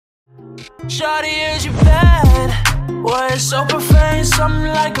Shawty, is you bad? Word so profane, something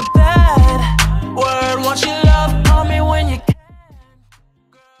like a bad word. Want your love, call me when you can.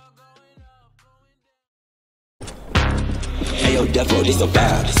 Hey yo, Defo, this so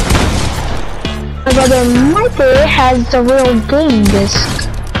bad. My brother Michael has the real game disc.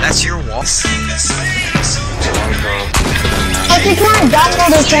 That's your wall. Okay, come on, download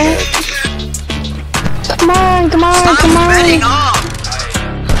this thing. Come on. Stop betting off.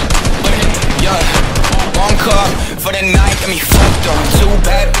 One cup for the night, got me fucked up. Two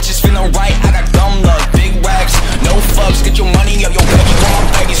bad bitches feeling right, I got dumb luck. Big racks, no fucks, get your money up, your baby want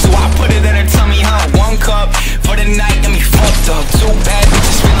my baby, so I put it in her tummy, huh? One cup for the night, got me fucked up. Two bad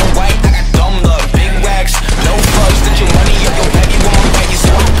bitches feeling right, I got dumb luck. Big racks, no fucks, get your money up, your baby want my baby, so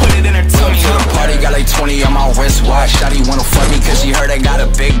I put it in her tummy, huh? Party got like 20 on my wristwatch. Shawty wanna fuck me cause she heard I got a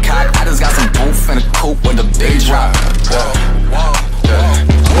big cock. I just got some booth in a coupe with a big drop.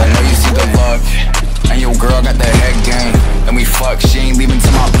 I know you see the look. And your girl got the head game. And we fuck, she ain't leaving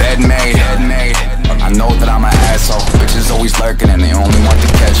till my bed made. I know that I'm an asshole. Bitches always lurking and they only want the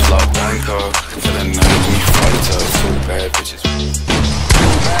cash flow. One cup for the night, we fucked up. Two bad bitches.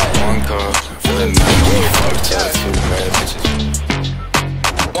 One cup for the night, we fucked up. Two bad bitches.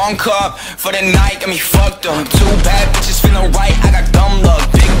 One cup for the night, got me fucked up. Two bad bitches feeling right, I got dumb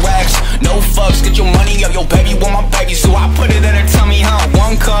luck. Big racks, no fucks, get your money up, your baby want my baby, so I put it in her tummy, huh?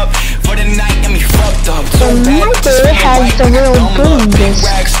 One cup for the night, got me fucked up. Two bad bitches feeling right, I got dumb luck. Big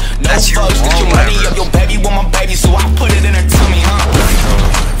racks, no fucks, get your money up, your baby want my baby, so I put it in her tummy, huh? One cup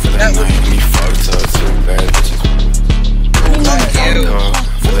for the night, got me fucked up. Two bad bitches. One cup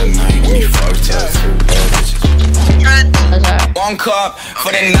for the night, got me fucked up. Two bad bitches. One cup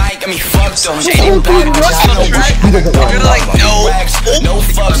for the night, got me fucked up. Two bad bitches feeling right, I got dumb luck. No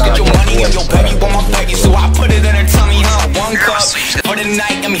fucks, get your money up, your baby want my baby, so I put it in her tummy, huh? One cup for the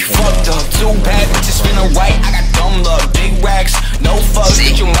night, got me fucked up. Two bad bitches feeling right, I got dumb luck. Big racks, no fucks,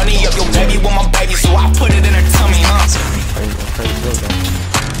 get your money up, your baby want my baby, so I put it in her tummy, huh?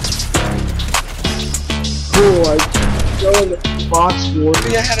 Boy, go in the box, boy.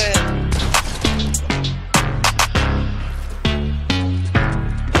 Yeah, I had it.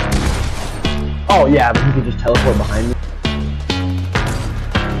 Oh yeah, but he could just teleport behind me.